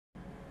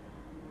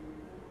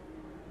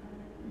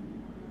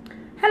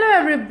Hello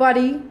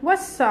everybody,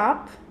 what's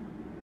up?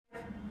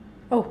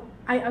 Oh,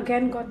 I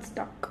again got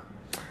stuck.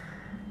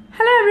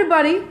 Hello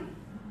everybody.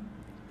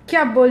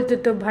 क्या बोलते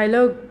तो भाई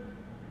लोग?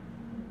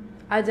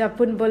 आज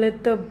अपन बोले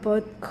तो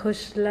बहुत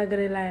खुश लग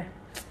रहा है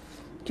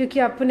क्योंकि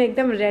अपन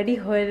एकदम रेडी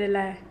हो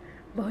रहा है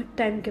बहुत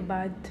टाइम के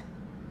बाद.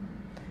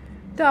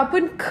 तो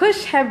अपन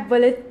खुश है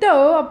बोले तो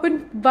अपन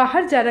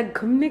बाहर जा रहा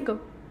घूमने को,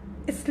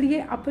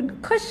 इसलिए अपन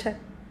खुश है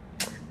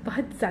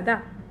बहुत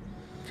ज़्यादा.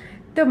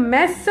 तो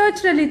मैं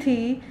सोच रही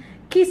थी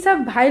कि सब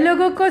भाई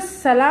लोगों को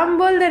सलाम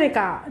बोल देने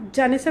का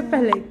जाने से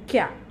पहले.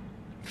 क्या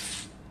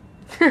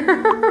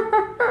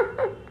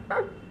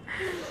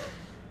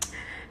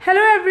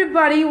Hello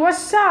everybody,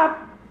 what's up?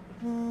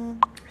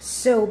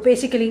 So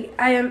basically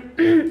I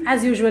am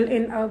as usual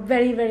in a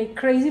very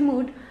crazy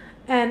mood,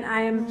 and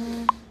I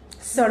am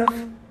sort of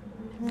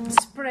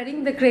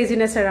spreading the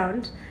craziness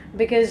around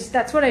because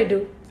that's what I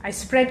do. I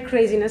spread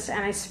craziness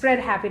and I spread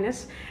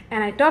happiness,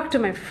 and I talk to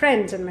my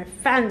friends and my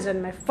fans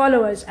and my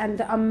followers and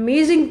the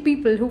amazing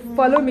people who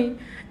follow me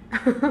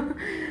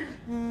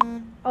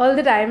all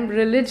the time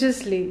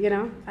religiously, you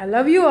know. I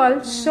love you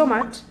all so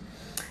much.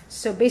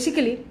 So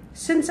basically,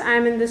 since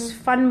I'm in this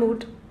fun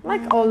mood,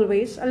 like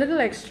always, a little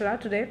extra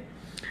today,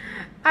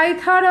 I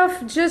thought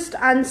of just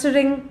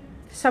answering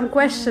some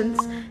questions,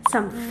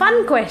 some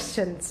fun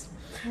questions.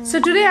 So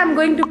today I'm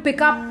going to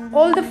pick up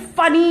all the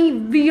funny,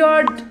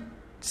 weird,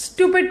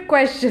 stupid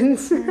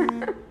questions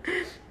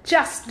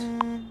just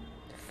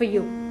for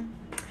you,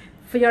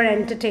 for your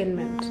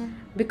entertainment,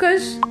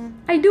 because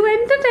I do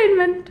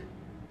entertainment.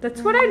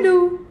 That's what I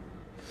do.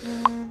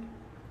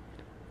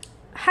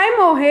 Hi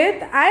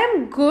Mohit, I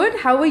am good.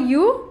 How are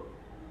you?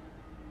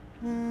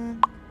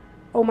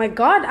 Oh my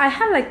god, I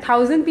have like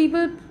 1,000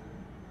 people,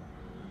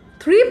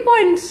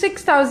 3.6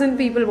 thousand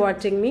people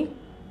watching me.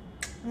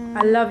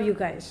 I love you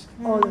guys,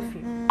 all of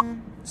you,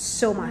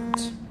 so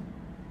much.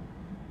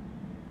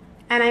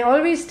 And I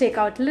always take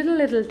out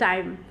little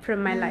time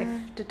from my life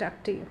to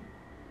talk to you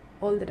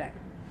all the time.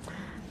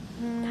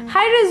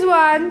 Hi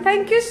Rizwan,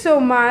 thank you so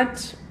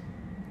much.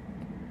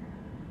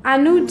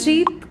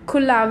 Anujit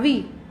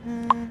Kulavi,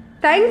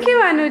 thank you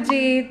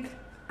Anujit.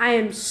 I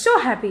am so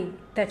happy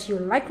that you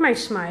like my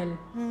smile.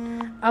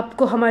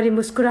 आपको हमारी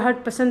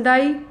मुस्कुराहट पसंद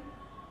आई?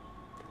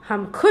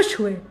 हम खुश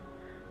हुए.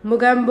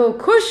 मुगम्बो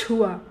खुश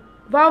हुआ.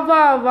 वाह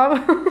वाह वाह.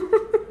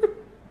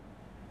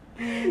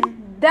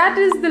 That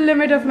is the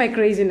limit of my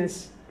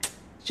craziness.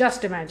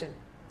 Just imagine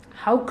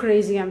how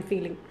crazy I'm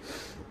feeling.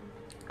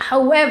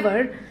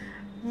 However,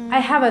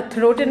 I have a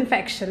throat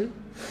infection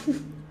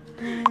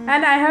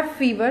and I have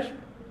fever,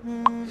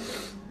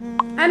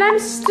 and I'm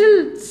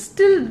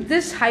still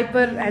this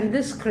hyper and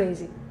this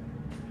crazy.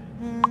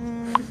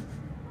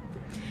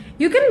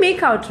 You can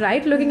make out,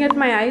 right, looking at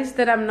my eyes,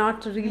 that I'm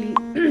not really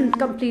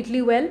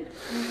completely well.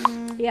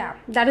 Yeah,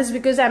 that is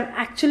because I'm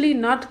actually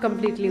not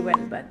completely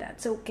well, but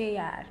that's okay,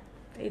 yaar.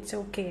 It's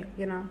okay,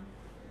 you know.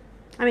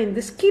 I mean,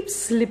 this keeps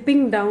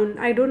slipping down.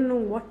 I don't know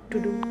what to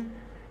do.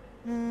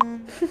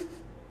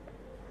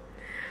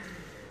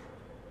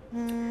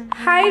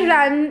 Hi,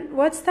 Ran.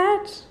 What's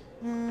that?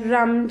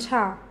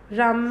 Ramcha.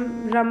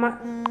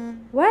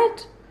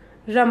 What?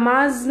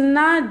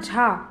 Ramazna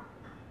Jha.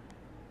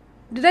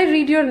 Did I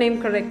read your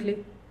name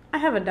correctly? I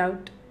have a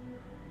doubt.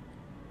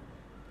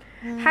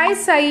 Hi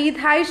Saeed,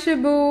 hi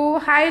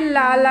Shibu, hi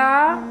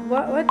Lala.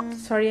 What?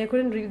 Sorry, I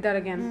couldn't read that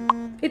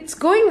again. It's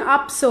going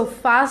up so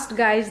fast,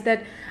 guys,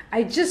 that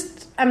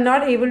I'm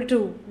not able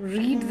to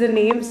read the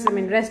names. I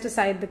mean, rest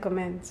aside the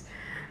comments.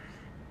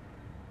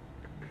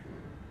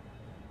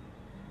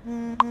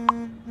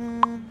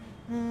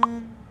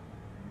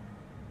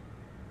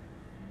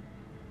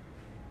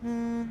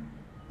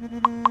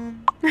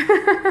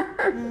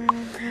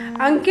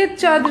 Ankit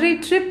Chaudhary,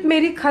 trip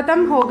मेरी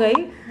खत्म हो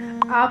गई.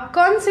 आप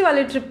कौन सी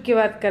वाली trip की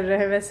बात कर रहे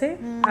हैं? वैसे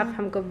आप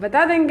हमको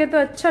बता देंगे तो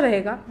अच्छा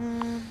रहेगा.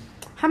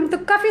 हम तो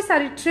काफी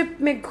सारी ट्रिप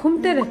में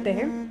घूमते रहते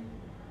हैं.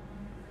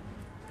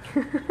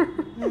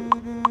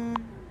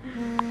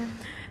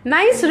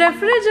 Nice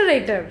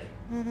refrigerator.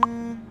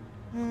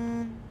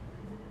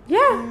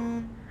 या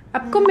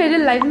आपको मेरे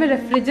लाइफ में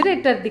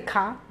रेफ्रिजरेटर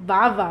दिखा?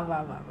 वाह वाह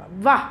वाह वाह वाह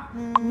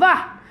वाह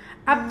वाह.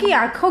 आपकी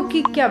आंखों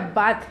की क्या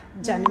बात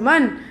जाने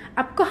मन.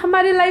 आपको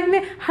हमारे लाइफ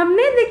में हम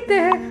नहीं दिखते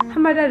हैं,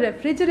 हमारा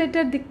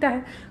रेफ्रिजरेटर दिखता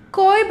है.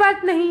 कोई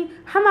बात नहीं,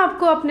 हम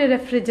आपको अपने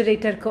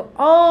रेफ्रिजरेटर को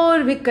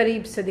और भी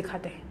करीब से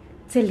दिखाते हैं.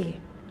 चलिए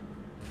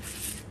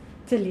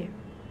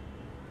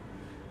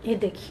ये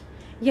देखिए,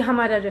 ये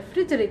हमारा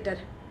रेफ्रिजरेटर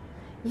है.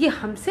 ये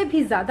हमसे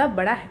भी ज़्यादा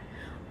बड़ा है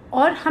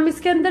और हम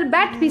इसके अंदर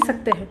बैठ भी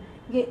सकते हैं.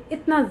 ये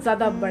इतना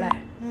ज़्यादा बड़ा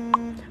है.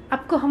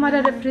 आपको हमारा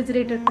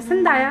रेफ्रिजरेटर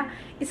पसंद आया,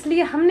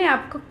 इसलिए हमने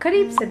आपको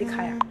करीब से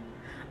दिखाया.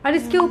 और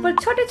इसके ऊपर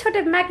छोटे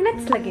छोटे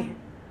मैग्नेट्स लगे हैं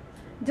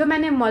जो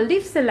मैंने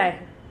मालदीव से लाए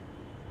हैं.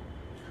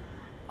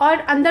 और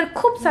अंदर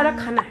खूब सारा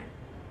खाना है.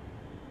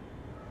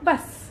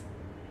 बस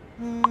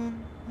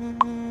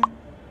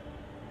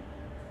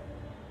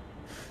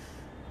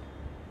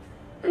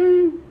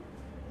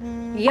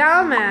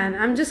Yeah man,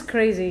 I'm just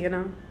crazy, you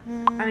know.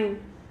 I mean,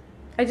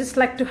 I just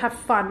like to have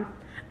fun.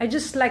 I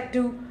just like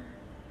to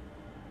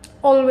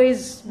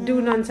always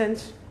do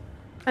nonsense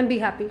and be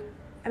happy.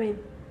 I mean,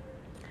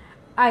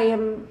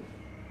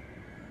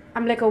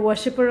 I'm like a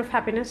worshipper of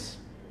happiness.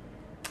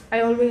 I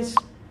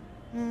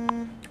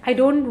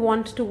don't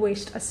want to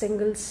waste a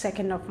single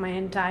second of my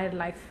entire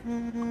life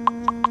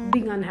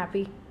being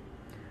unhappy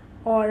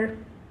or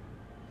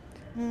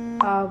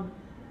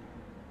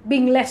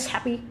being less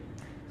happy.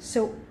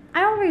 So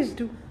I always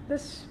do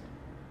this.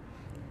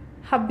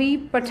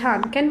 Habib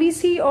Pathan, can we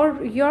see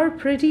your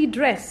pretty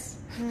dress?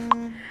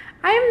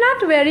 I am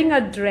not wearing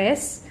a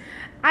dress.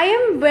 I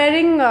am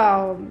wearing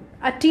a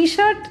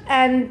t-shirt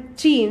and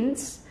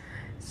jeans.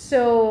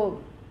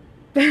 So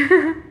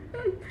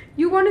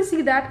you want to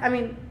see that? I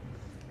mean,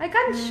 I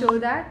can't show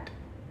that.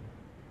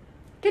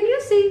 Can you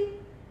see?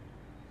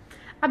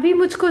 अभी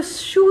मुझको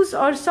shoes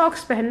और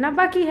socks पहनना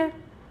बाकी है.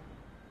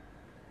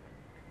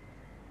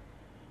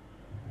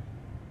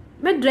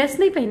 मैं dress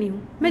नहीं पहनी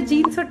हूँ, मैं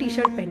जीन्स और टी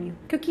शर्ट पहनी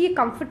हूँ क्योंकि ये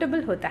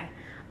कंफर्टेबल होता है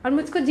और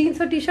मुझको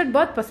जीन्स और टी शर्ट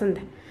बहुत पसंद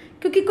है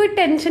क्योंकि कोई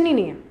टेंशन ही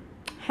नहीं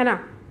है ना.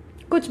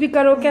 कुछ भी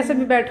करो, कैसे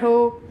भी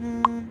बैठो,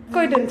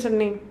 कोई टेंशन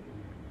नहीं.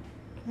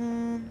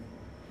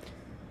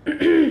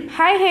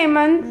 हाय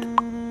हेमंत.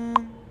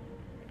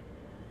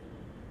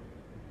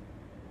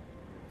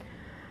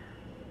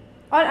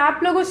 और आप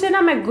लोगों से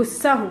ना मैं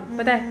गुस्सा हूँ,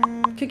 पता है,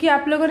 क्योंकि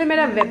आप लोगों ने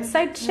मेरा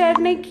वेबसाइट शेयर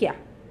नहीं किया.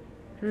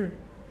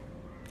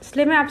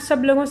 इसलिए मैं आप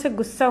सब लोगों से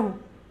गुस्सा हूँ.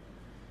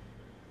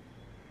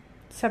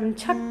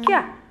 समझा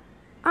क्या?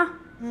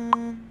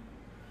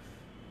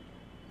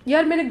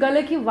 यार मेरे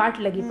गले की वाट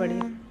लगी पड़ी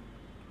है.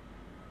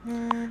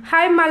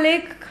 हाय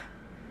मालिक,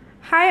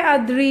 हाय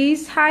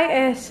अद्रीस, हाय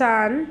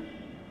एहसान.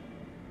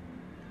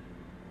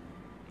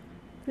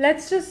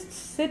 Let's just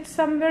sit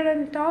somewhere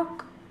and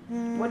talk.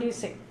 What do you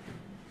say?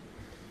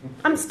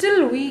 I'm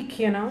still weak,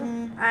 you know.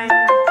 I'm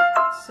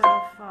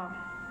sort of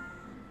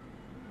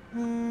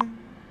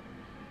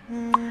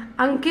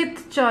अंकित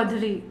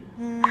चौधरी.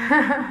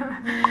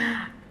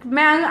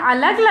 मैं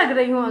अलग लग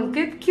रही हूँ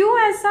अंकित, क्यों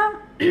ऐसा?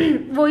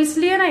 वो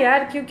इसलिए ना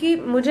यार, क्योंकि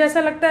मुझे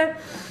ऐसा लगता है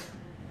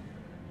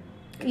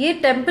ये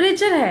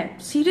टेम्परेचर है.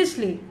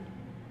 सीरियसली,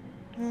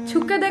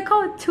 छू के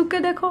देखो, छू के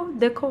देखो,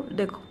 देखो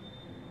देखो,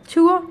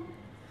 छुओ.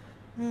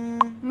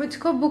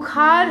 मुझको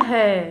बुखार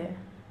है.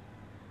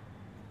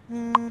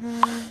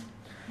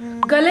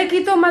 गले की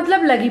तो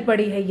मतलब लगी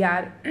पड़ी है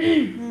यार.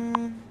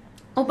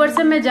 ऊपर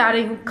से मैं जा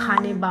रही हूँ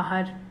खाने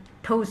बाहर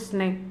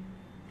ठोसने.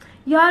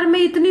 यार मैं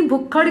इतनी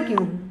भुक्खड़ क्यों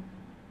हूँ?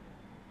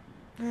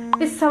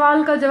 इस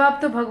सवाल का जवाब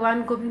तो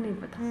भगवान को भी नहीं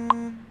पता.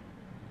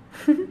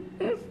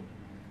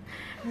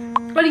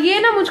 पर ये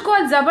ना मुझको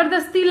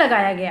जबरदस्ती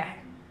लगाया गया है.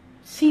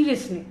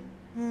 सीरियसली,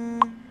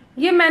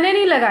 ये मैंने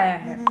नहीं लगाया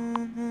है.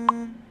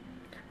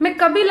 मैं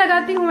कभी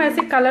लगाती हूँ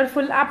ऐसे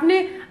कलरफुल.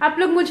 आप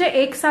लोग मुझे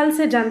 1 साल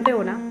से जानते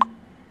हो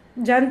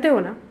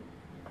ना.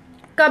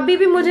 कभी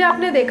भी मुझे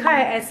आपने देखा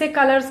है ऐसे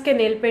कलर्स के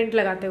नेल पेंट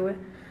लगाते हुए?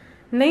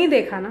 नहीं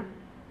देखा ना.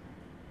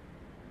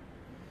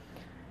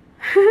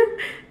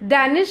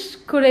 दानिश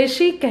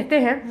कुरैशी कहते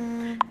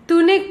हैं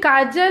तूने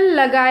काजल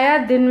लगाया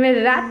दिन में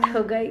रात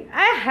हो गई.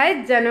 आय हाय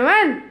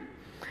जनवन,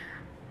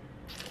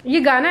 ये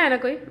गाना है ना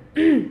कोई?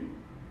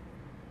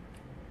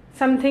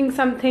 समथिंग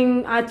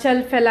समथिंग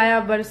आंचल फैलाया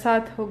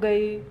बरसात हो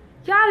गई.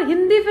 यार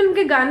हिंदी फिल्म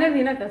के गाने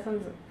भी ना, कसम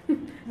से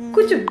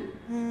कुछ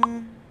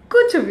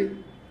भी.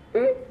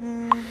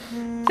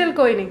 चल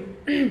कोई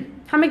नहीं.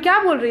 हमें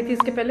क्या बोल रही थी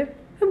इसके पहले,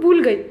 मैं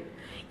भूल गई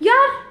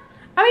यार.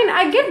 I mean,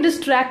 I get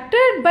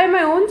distracted by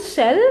my own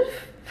self.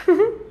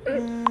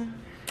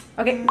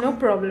 Okay, no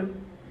problem.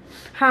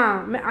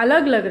 हाँ, मैं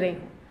अलग लग रही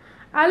हूँ.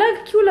 अलग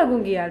क्यों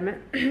लगूंगी यार? मैं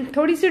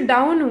थोड़ी सी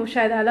डाउन हूँ,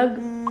 शायद अलग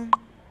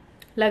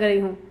लग रही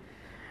हूँ.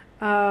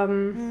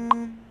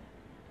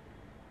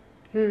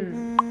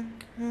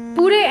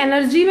 पूरे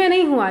एनर्जी में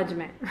नहीं हूँ आज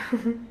मैं.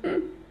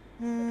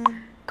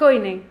 कोई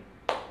नहीं,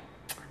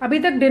 अभी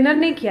तक डिनर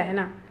नहीं किया है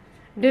ना.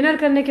 डिनर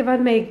करने के बाद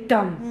मैं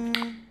एकदम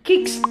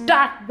किक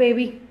स्टार्ट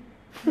बेबी.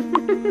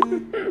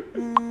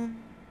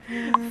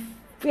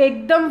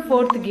 एकदम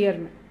 4th गियर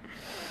में.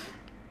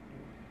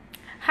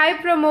 हाय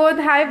प्रमोद,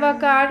 हाय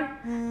वकार,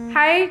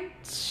 हाय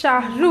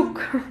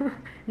शाहरुख.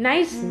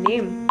 Nice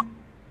name.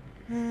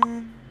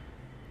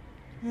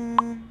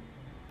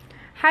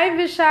 हाय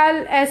विशाल.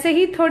 ऐसे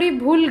ही थोड़ी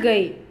भूल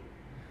गई.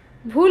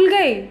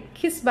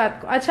 किस बात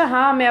को? अच्छा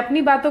हाँ, मैं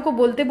अपनी बातों को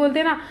बोलते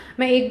बोलते ना,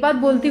 मैं एक बात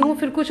बोलती हूँ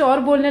फिर कुछ और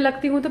बोलने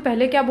लगती हूँ. तो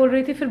पहले क्या बोल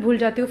रही थी फिर भूल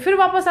जाती हूँ, फिर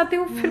वापस आती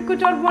हूँ, फिर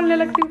कुछ और बोलने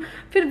लगती हूँ,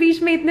 फिर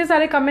बीच में इतने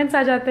सारे कमेंट्स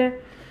आ जाते हैं.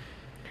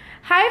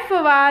 हाय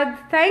Fawad,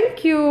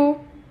 thank you.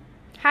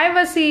 Hi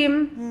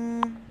Wasim,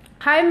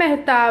 hi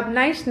Mehtab,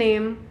 nice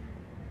name.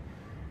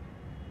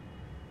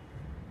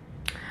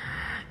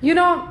 You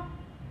know,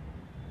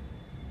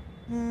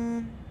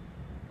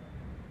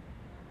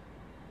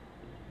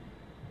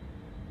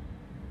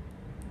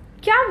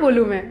 क्या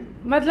बोलूं मैं?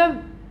 मतलब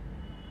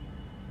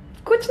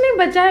कुछ नहीं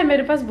बचा है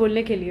मेरे पास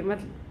बोलने के लिए.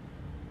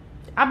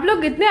 मतलब आप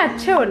लोग इतने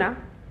अच्छे हो ना,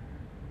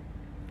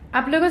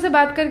 आप लोगों से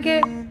बात करके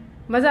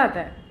मज़ा आता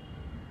है.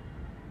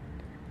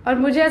 और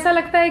मुझे ऐसा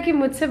लगता है कि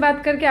मुझसे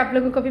बात करके आप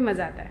लोगों को भी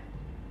मज़ा आता है.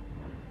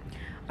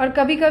 और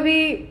कभी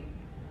कभी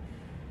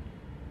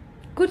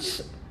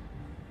कुछ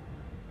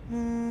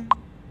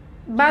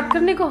बात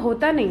करने को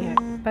होता नहीं है,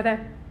 पता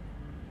है,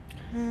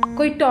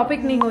 कोई टॉपिक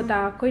नहीं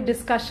होता, कोई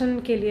डिस्कशन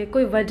के लिए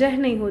कोई वजह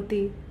नहीं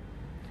होती,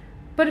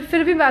 पर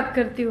फिर भी बात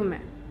करती हूँ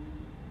मैं।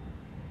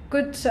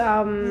 कुछ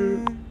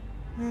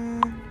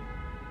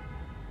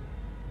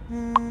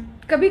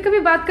कभी कभी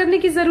बात करने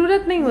की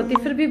ज़रूरत नहीं होती,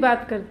 फिर भी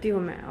बात करती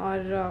हूँ मैं। और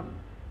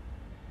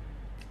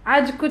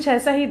आज कुछ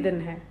ऐसा ही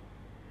दिन है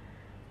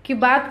कि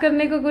बात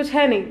करने को कुछ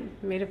है नहीं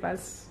मेरे पास।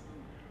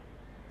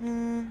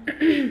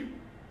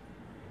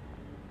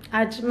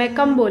 आज मैं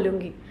कम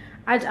बोलूँगी,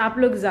 आज आप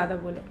लोग ज़्यादा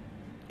बोलो,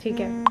 ठीक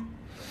है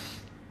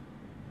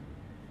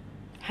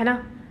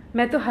ना?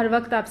 मैं तो हर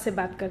वक्त आपसे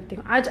बात करती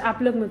हूँ, आज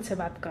आप लोग मुझसे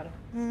बात करो,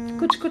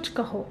 कुछ कुछ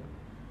कहो,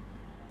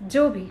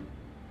 जो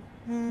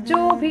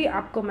भी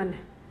आपको मन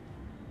है।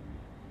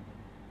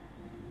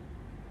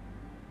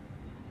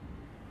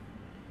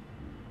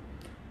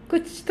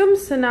 कुछ तुम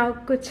सुनाओ,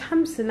 कुछ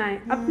हम सुनाएं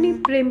अपनी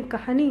प्रेम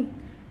कहानी।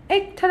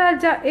 एक था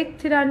राजा एक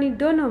थी रानी,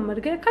 दोनों मर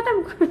गए, खत्म।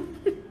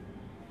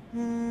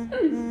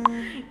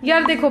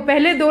 यार देखो,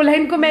 पहले 2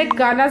 लाइन को मैं एक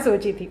गाना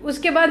सोची थी,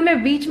 उसके बाद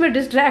मैं बीच में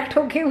डिस्ट्रैक्ट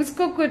होके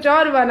उसको कुछ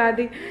और बना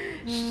दी।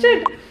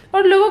 शिट।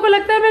 और लोगों को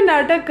लगता है मैं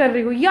नाटक कर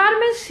रही हूँ। यार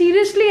मैं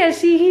सीरियसली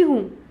ऐसी ही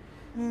हूँ।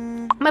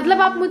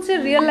 मतलब आप मुझसे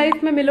रियल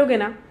लाइफ में मिलोगे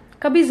ना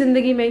कभी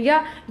जिंदगी में,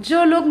 या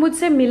जो लोग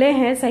मुझसे मिले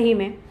हैं सही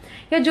में,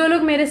 या जो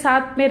लोग मेरे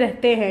साथ में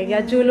रहते हैं, या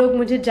जो लोग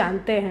मुझे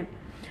जानते हैं,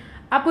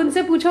 आप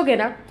उनसे पूछोगे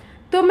ना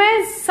तो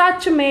मैं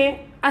सच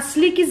में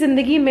असली की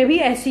जिंदगी में भी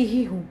ऐसी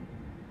ही हूँ।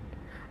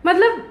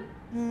 मतलब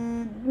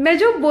मैं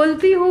जो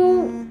बोलती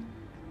हूँ,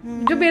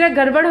 जो मेरा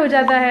गड़बड़ हो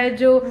जाता है,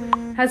 जो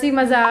हंसी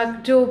मजाक,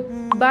 जो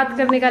बात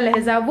करने का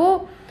लहजा,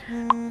 वो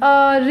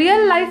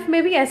रियल लाइफ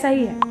में भी ऐसा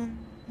ही है।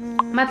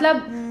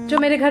 मतलब जो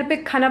मेरे घर पे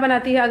खाना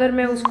बनाती है, अगर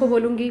मैं उसको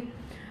बोलूँगी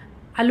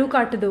आलू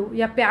काट दो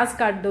या प्याज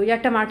काट दो या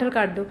टमाटर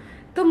काट दो,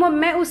 तो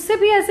मैं उससे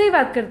भी ऐसे ही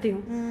बात करती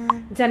हूँ,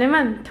 जाने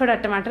मन थोड़ा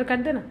टमाटर काट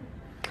देना।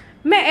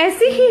 मैं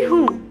ऐसी ही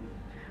हूँ।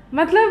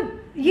 मतलब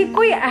ये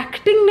कोई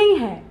एक्टिंग नहीं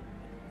है,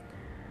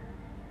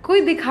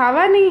 कोई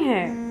दिखावा नहीं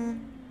है।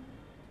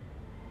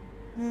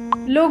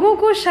 लोगों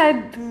को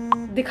शायद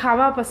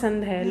दिखावा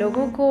पसंद है,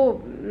 लोगों को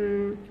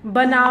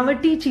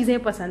बनावटी चीजें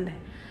पसंद है।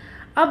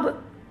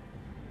 अब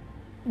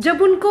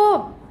जब उनको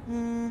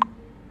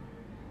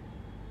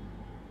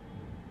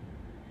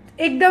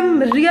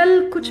एकदम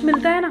रियल कुछ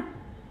मिलता है ना,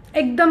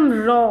 एकदम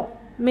रॉ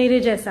मेरे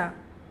जैसा,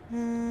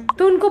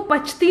 तो उनको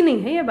पचती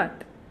नहीं है ये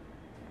बात।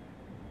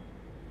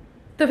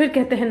 तो फिर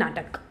कहते हैं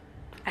नाटक,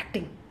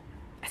 एक्टिंग।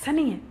 ऐसा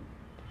नहीं है।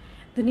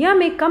 दुनिया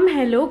में कम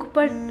है लोग,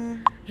 पर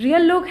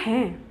रियल लोग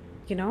हैं,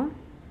 you know.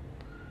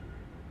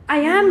 I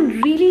am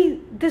really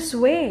this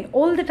way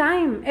all the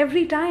time,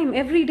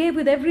 every day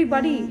with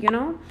everybody, you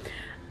know.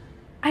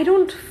 I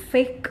don't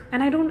fake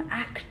and I don't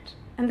act,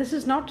 and this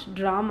is not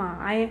drama.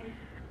 I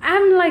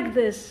am like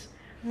this.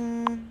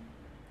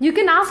 You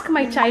can ask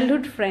my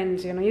childhood friends,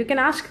 you know, you can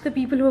ask the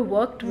people who have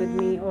worked with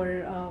me or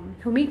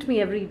who meet me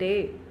every day.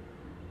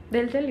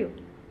 They'll tell you.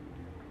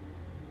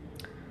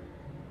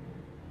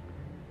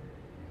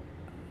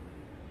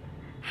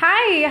 Hi.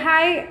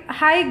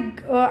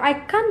 I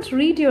can't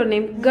read your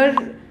name.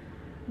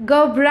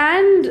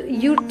 Gerbrand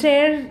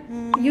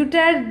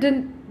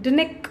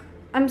Uterdinik.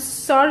 I'm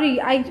sorry.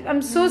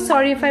 I'm so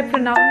sorry if I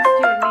pronounced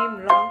your name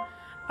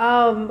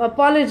wrong.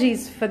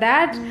 Apologies for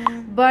that.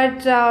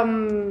 But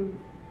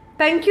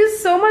thank you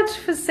so much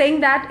for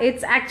saying that.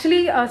 It's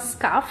actually a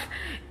scarf.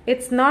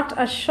 It's not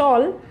a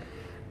shawl.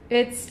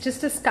 It's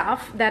just a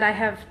scarf that I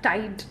have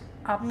tied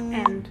up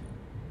and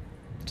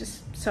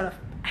just sort of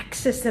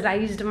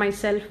accessorized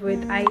myself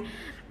with.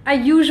 I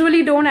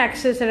usually don't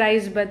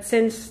accessorize, but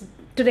since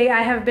today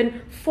I have been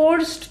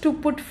forced to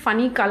put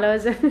funny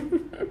colors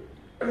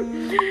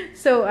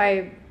so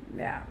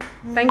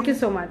thank you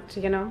so much,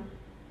 you know.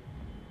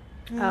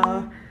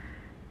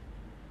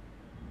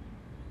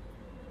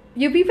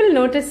 You people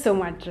notice so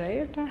much,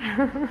 right?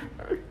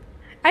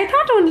 I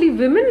thought only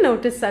women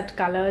notice such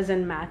colors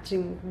and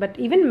matching,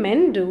 but even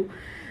men do,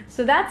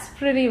 so that's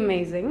pretty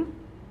amazing.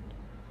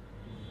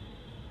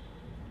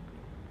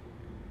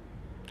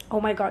 Oh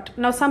my god,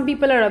 now some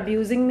people are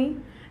abusing me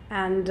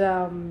and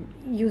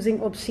using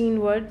obscene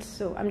words,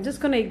 so I'm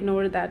just gonna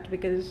ignore that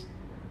because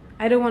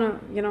I don't want to,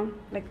 you know,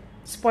 like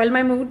spoil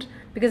my mood,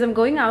 because I'm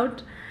going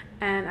out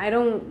and I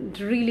don't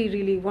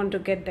really want to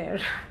get there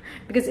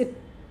because it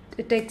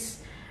takes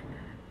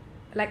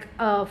like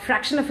a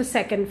fraction of a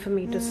second for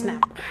me to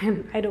snap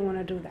and I don't want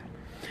to do that.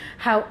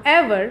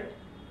 However,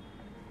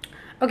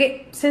 okay,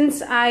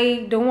 since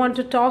I don't want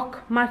to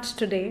talk much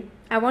today,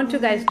 I want you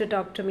guys to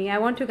talk to me. I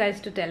want you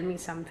guys to tell me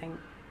something.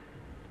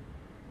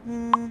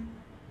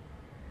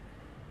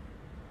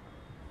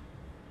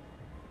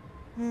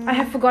 I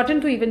have forgotten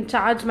to even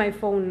charge my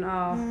phone.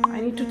 I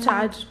need to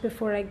charge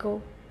before I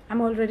go.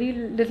 I'm already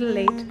a little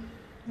late.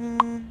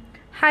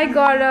 Hi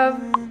Gaurav.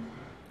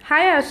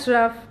 Hi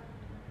Ashraf.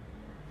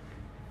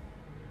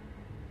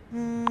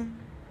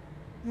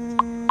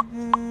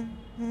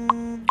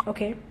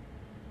 Okay.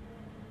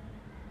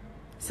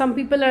 Some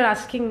people are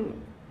asking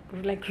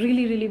like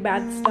really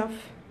bad stuff.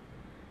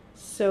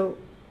 So,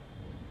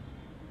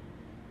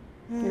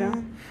 you know.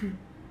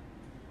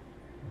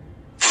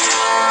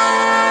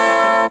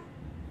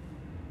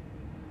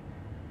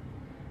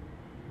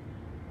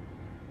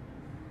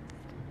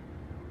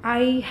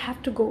 I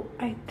have to go.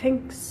 I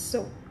think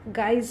so.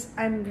 Guys,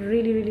 I'm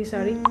really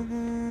sorry.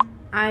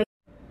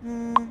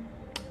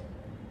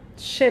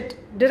 Shit.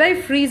 Did I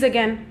freeze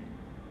again?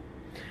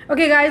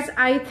 Okay, guys,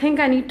 I think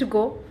I need to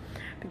go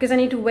because I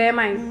need to wear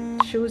my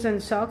shoes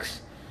and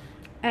socks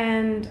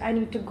and I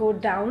need to go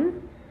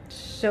down.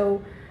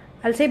 So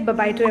I'll say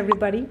bye-bye to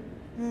everybody.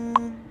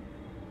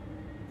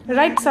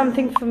 Write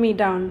something for me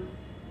down.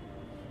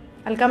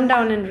 I'll come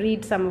down and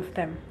read some of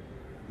them.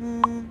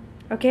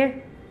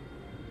 Okay?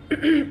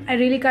 I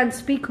really can't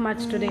speak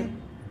much today.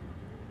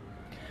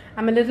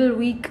 I'm a little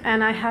weak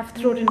and I have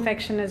throat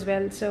infection as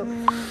well. So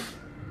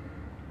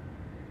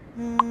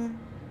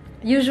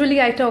usually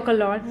I talk a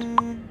lot,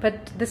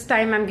 but this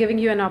time I'm giving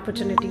you an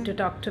opportunity to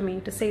talk to me,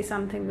 to say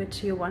something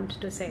which you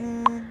want to say.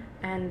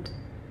 And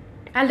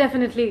I'll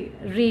definitely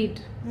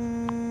read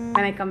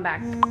when I come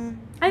back.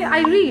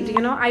 I read, you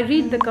know, I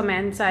read the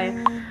comments.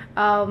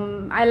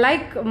 I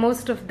like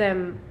most of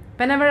them.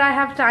 Whenever I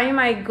have time,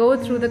 I go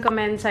through the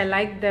comments. I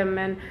like them,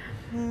 and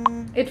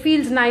it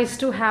feels nice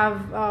to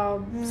have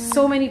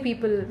so many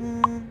people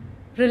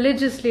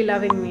religiously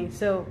loving me.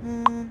 So,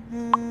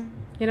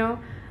 you know,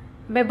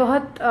 मैं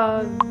बहुत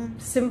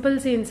simple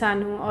सी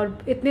इंसान हूँ और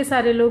इतने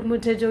सारे लोग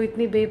मुझे जो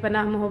इतनी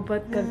बेपनाह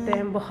मोहब्बत करते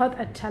हैं, बहुत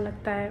अच्छा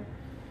लगता है.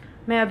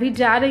 मैं अभी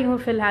जा रही हूँ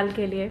फ़िलहाल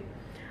के लिए.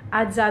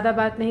 आज ज़्यादा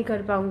बात नहीं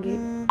कर पाऊँगी,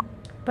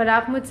 पर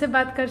आप मुझसे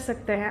बात कर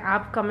सकते हैं.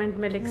 आप कमेंट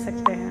में लिख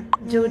सकते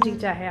हैं जो जी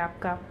चाहे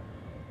आपका.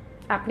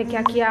 आपने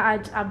क्या किया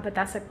आज आप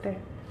बता सकते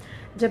हैं.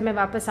 जब मैं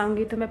वापस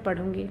आऊँगी तो मैं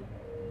पढ़ूँगी.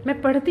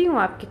 मैं पढ़ती हूँ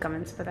आपके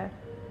कमेंट्स, पता है,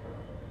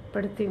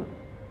 पढ़ती हूँ.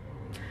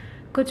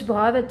 कुछ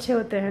बहुत अच्छे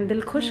होते हैं,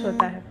 दिल खुश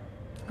होता है.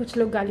 कुछ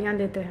लोग गालियाँ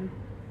देते हैं,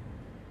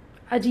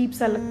 अजीब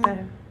सा लगता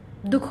है,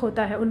 दुख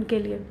होता है उनके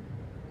लिए,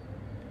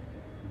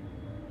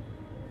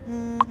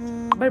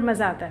 बड़ा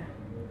मज़ा आता है.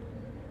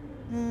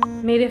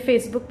 मेरे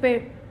फेसबुक पे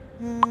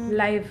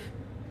लाइव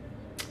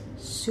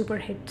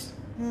सुपर हिट्स.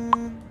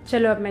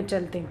 चलो अब मैं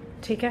चलती हूँ,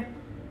 ठीक है.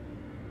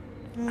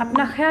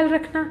 अपना ख्याल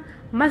रखना,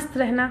 मस्त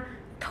रहना,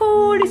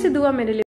 थोड़ी सी दुआ मेरे लिए.